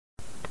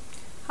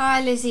Hi,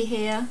 Lizzie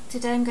here.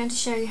 Today I'm going to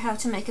show you how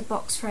to make a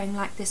box frame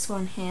like this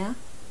one here.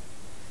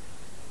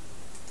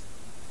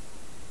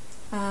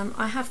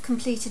 I have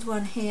completed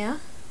one here,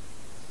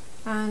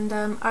 and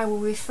I will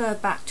refer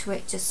back to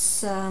it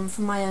just from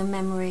my own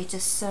memory,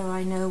 just so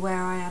I know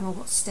where I am or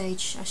what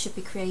stage I should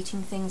be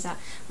creating things at.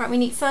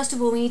 Right, first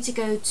of all we need to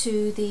go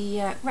to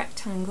the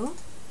rectangle,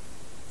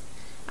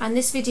 and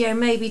this video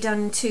may be done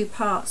in two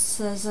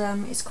parts as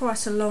it's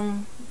quite a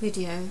long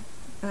video.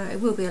 It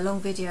will be a long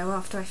video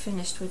after I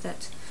finished with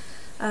it.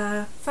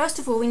 First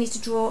of all we need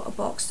to draw a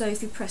box, so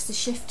if you press the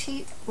shift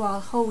key while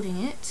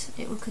holding it,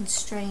 it will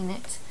constrain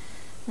it.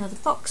 Now the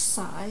box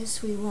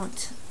size we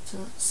want to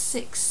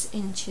 6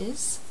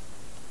 inches.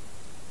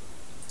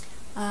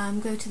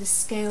 Go to the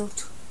scale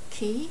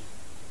key,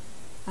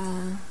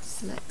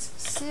 select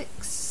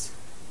 6,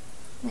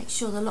 make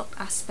sure the locked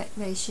aspect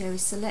ratio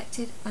is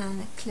selected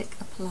and click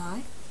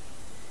apply.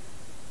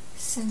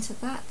 Center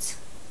that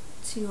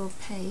to your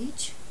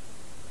page.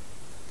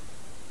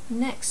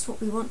 Next,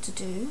 what we want to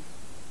do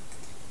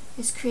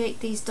is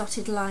create these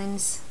dotted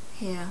lines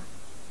here.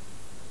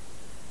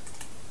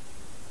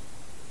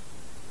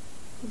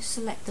 You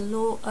select the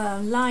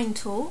line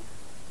tool,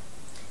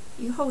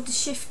 you hold the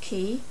shift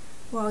key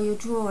while you're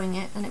drawing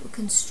it and it will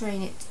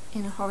constrain it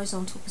in a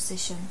horizontal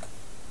position.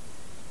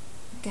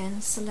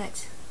 Again,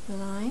 select the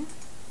line.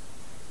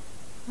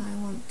 I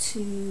want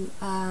to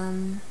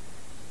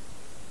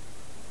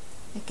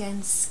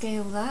again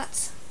scale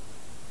that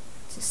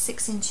to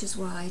 6 inches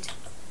wide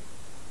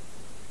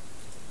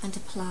and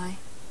apply.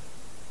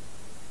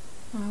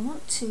 Now I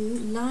want to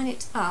line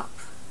it up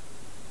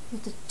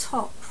with the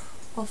top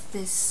of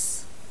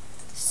this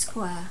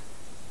square.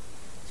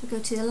 So go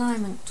to the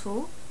alignment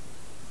tool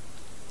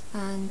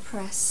and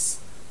press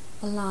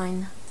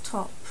align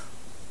top.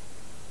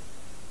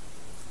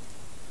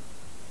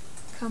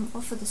 Come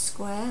off of the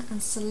square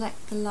and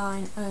select the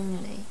line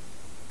only.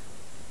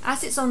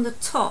 As it's on the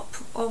top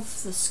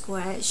of the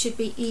square, it should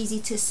be easy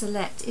to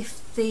select. If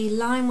the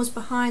line was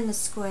behind the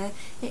square,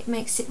 it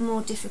makes it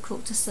more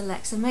difficult to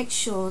select, so make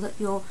sure that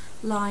your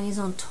line is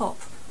on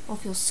top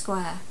of your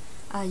square.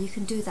 You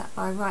can do that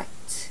by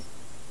right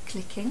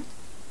clicking,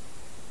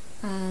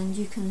 and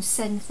you can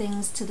send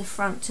things to the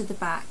front, to the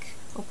back,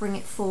 or bring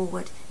it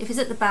forward. If it's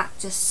at the back,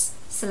 just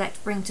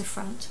select bring to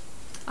front.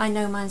 I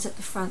know mine's at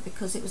the front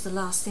because it was the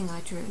last thing I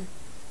drew.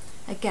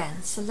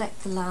 Again,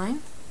 select the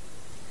line.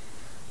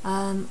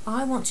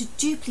 I want to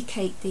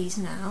duplicate these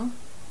now.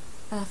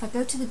 If I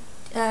go to the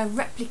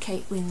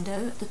replicate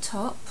window at the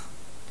top,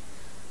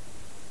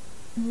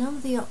 none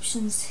of the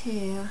options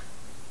here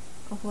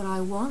are what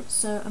I want,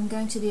 so I'm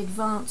going to the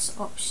advanced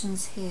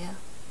options here.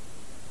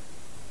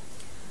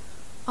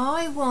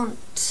 I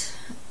want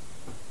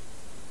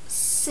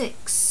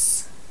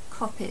 6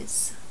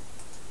 copies.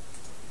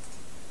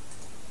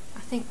 I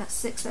think that's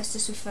 6, let's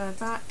just refer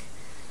back.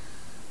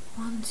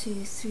 1,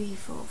 2, 3,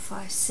 4,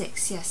 5,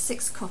 6. Yes,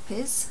 6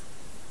 copies.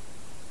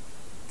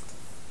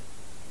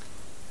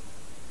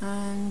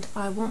 And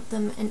I want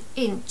them an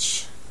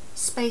inch,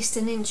 spaced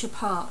an inch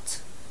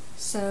apart.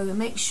 So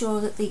make sure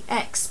that the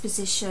X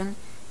position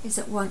is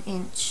at 1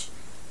 inch.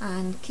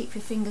 And keep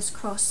your fingers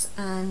crossed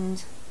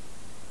and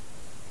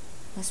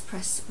let's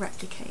press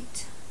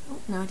replicate. Oh,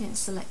 no, I didn't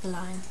select the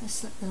line. Let's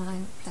select the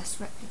line, press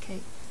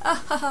replicate.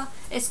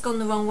 It's gone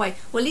the wrong way.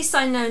 Well, at least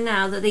I know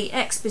now that the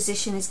X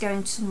position is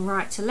going from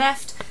right to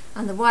left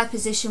and the Y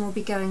position will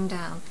be going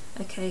down.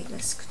 Okay,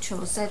 let's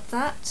Control Z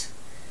that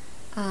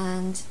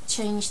and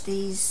change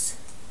these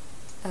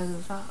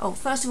over. Oh,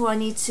 first of all I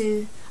need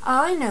to,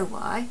 I know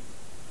why.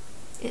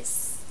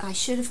 I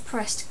should have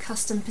pressed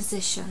custom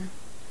position.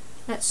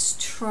 Let's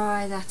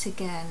try that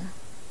again.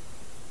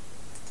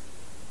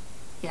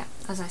 Yeah,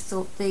 as I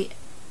thought, the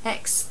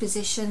X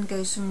position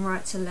goes from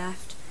right to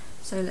left.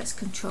 So let's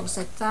Control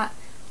Z that.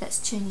 Let's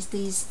change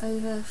these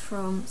over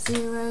from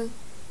 0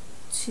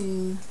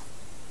 to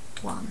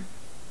 1.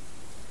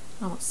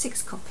 I want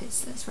 6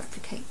 copies. Let's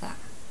replicate that.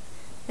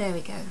 There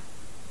we go.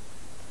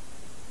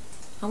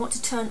 I want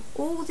to turn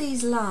all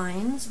these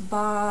lines,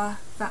 bar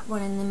that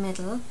one in the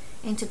middle,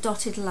 into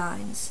dotted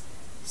lines.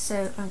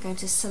 So I'm going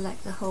to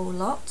select the whole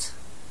lot.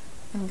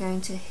 I'm going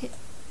to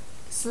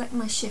select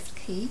my shift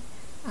key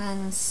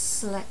and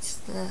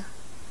deselect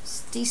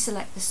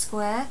the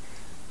square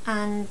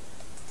and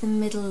the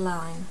middle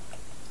line.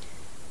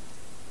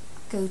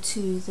 Go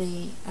to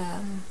the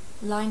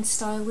line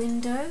style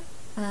window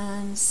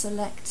and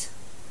select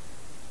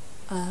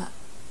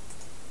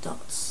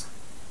dots.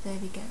 There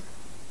we go.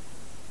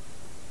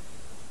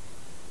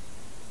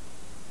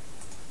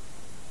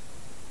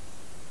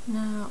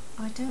 Now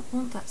I don't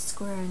want that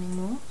square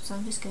anymore, so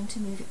I'm just going to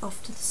move it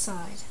off to the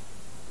side.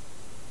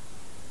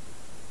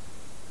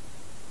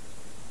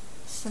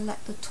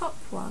 Select the top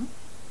one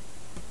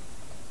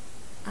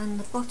and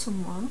the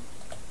bottom one,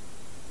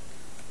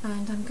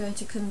 and I'm going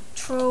to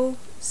Control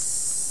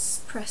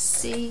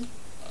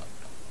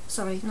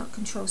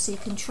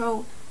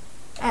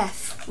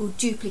F will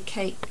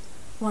duplicate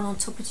one on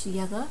top of the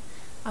other.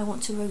 I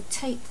want to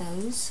rotate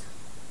those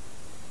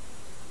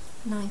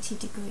 90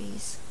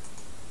 degrees.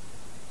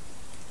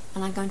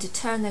 and I'm going to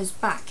turn those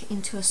back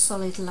into a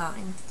solid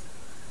line.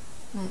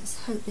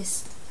 Let's hope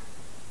this...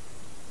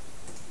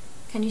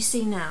 Can you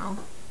see now?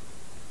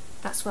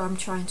 That's what I'm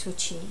trying to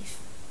achieve,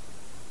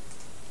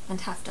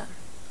 and have done.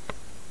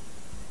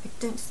 I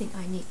don't think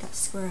I need that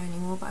square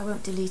anymore, but I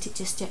won't delete it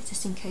just yet,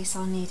 just in case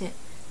I'll need it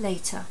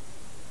later.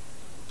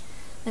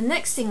 The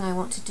next thing I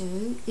want to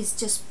do is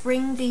just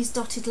bring these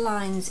dotted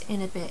lines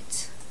in a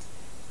bit.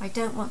 I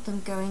don't want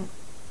them going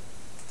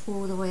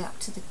all the way up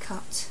to the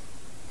cut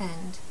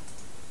end.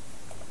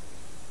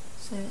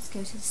 So let's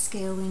go to the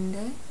scale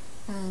window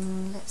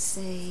and let's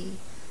say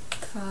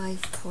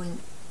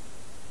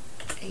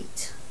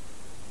 5.8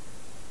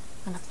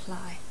 and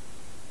apply.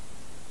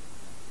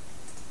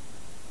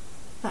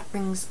 That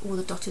brings all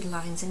the dotted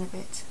lines in a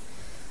bit.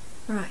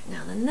 Right,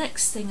 now the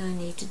next thing I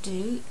need to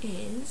do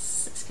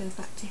is, let's go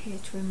back to here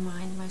to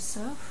remind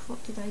myself,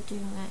 what did I do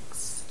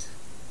next?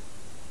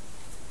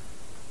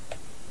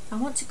 I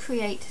want to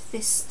create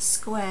this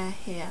square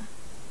here.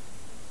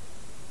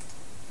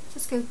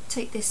 Just go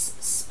take this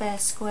spare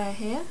square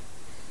here,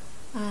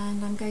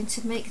 and I'm going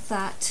to make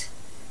that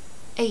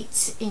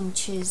 8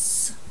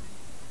 inches.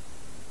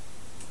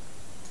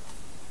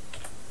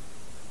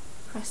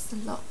 Press the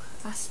lock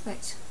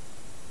aspect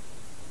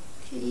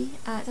key.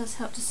 It does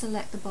help to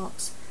select the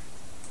box.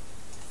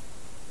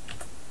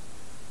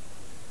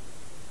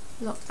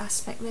 Lock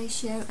aspect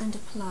ratio and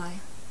apply.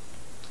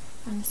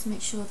 And let's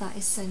make sure that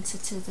is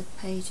centered to the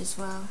page as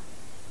well.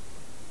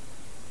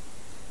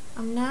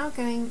 I'm now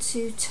going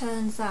to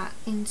turn that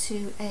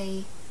into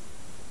a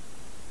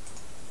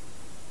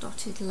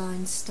dotted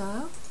line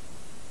style.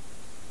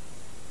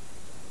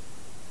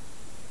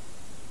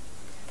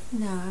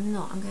 No, I'm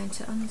not. I'm going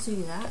to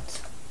undo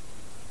that.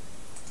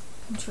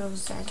 Control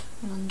Z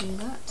and undo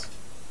that.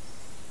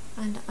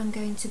 And I'm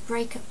going to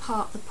break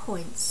apart the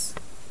points.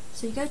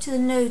 So you go to the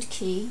node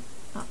key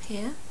up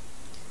here,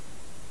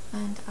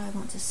 and I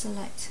want to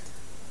select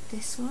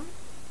this one,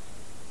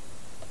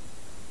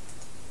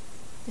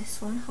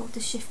 hold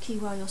the shift key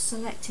while you're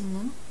selecting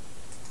them,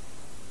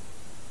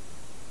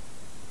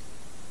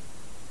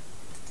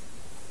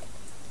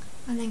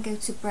 and then go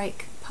to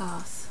break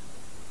path.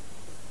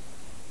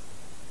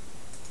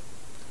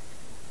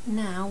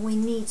 Now we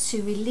need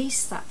to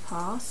release that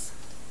path,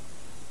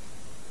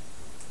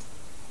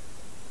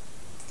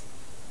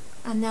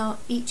 and now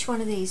each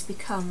one of these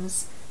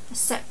becomes a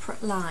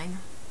separate line.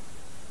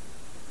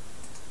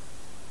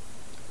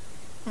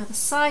 Now the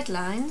side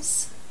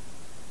lines,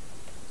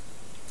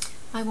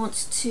 I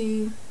want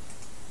to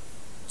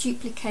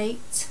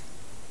duplicate,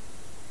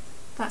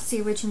 that's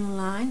the original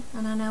line,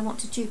 and I now want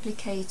to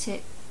duplicate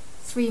it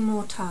 3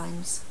 more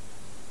times.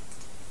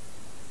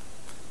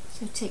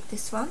 So take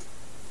this one,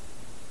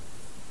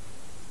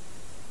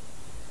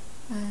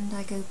 and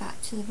I go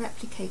back to the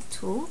replicate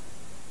tool,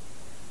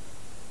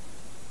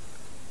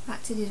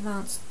 back to the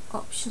advanced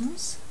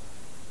options.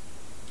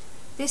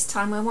 This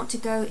time I want to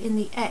go in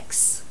the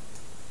X,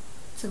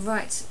 to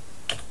right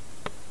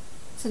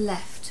to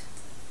left,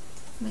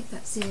 make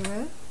that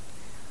 0.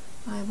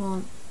 I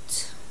want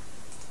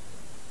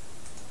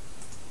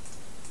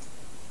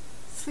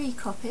 3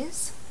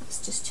 copies.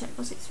 Let's just check,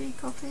 was it 3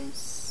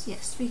 copies?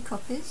 Yes, 3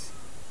 copies.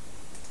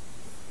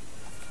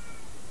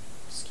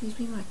 Excuse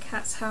me, my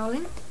cat's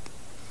howling.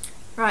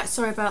 Right,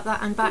 sorry about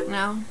that, I'm back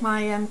now.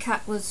 My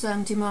cat was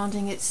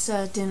demanding its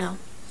dinner.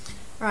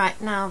 Right,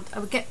 now I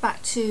will get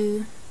back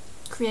to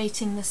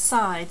creating the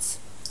sides,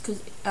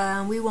 because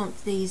we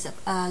want these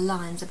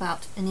lines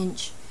about 1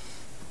 inch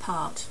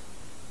apart.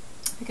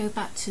 I go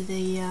back to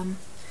the, you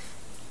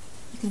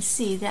can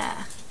see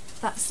there,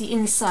 that's the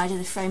inside of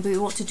the frame, but we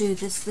want to do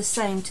this the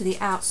same to the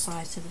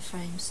outside of the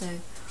frame. So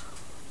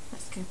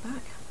let's go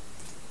back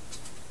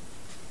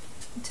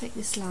and take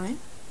this line,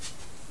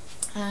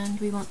 and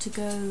we want to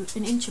go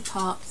 1 inch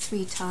apart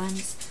 3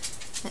 times.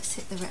 Let's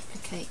hit the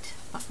replicate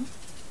button.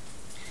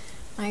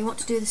 Now you want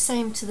to do the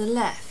same to the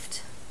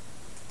left.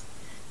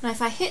 Now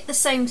if I hit the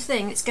same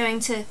thing, it's going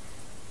to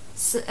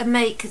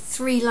make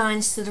 3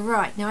 lines to the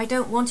right. Now I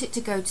don't want it to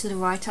go to the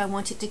right, I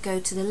want it to go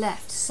to the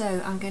left.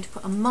 So I'm going to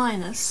put a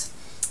minus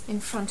in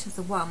front of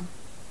the 1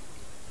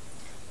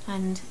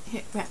 and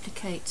hit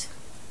replicate.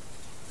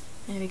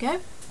 There we go.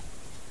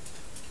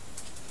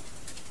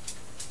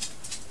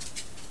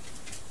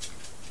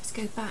 Let's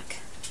go back.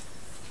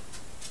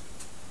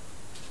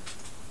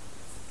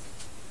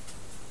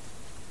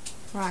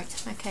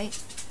 Right, okay.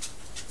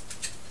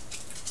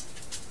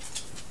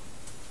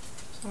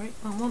 Sorry,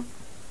 wrong one.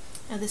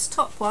 Now this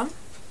top one,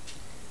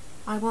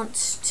 I want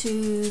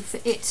for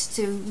it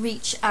to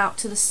reach out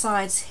to the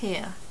sides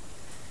here.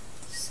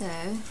 So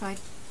if I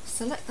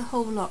select the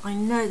whole lot, I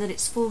know that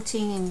it's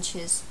 14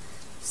 inches.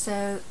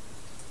 So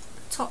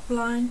top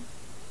line,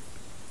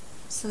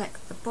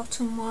 select the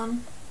bottom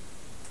one,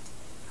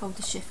 hold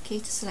the shift key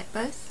to select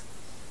both,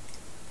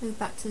 go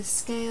back to the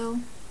scale,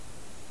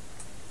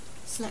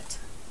 select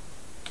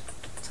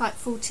type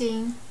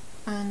 14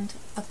 and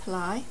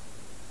apply.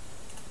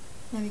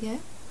 There we go.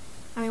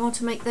 And we want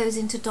to make those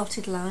into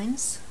dotted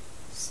lines.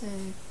 So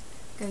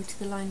go to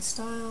the line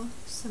style,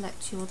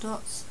 select your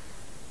dots,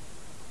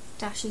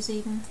 dashes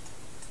even,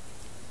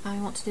 and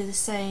we want to do the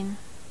same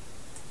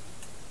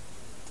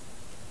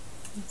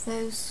with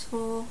those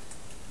 4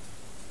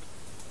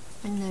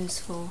 and those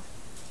 4.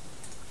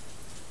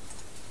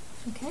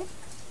 Okay,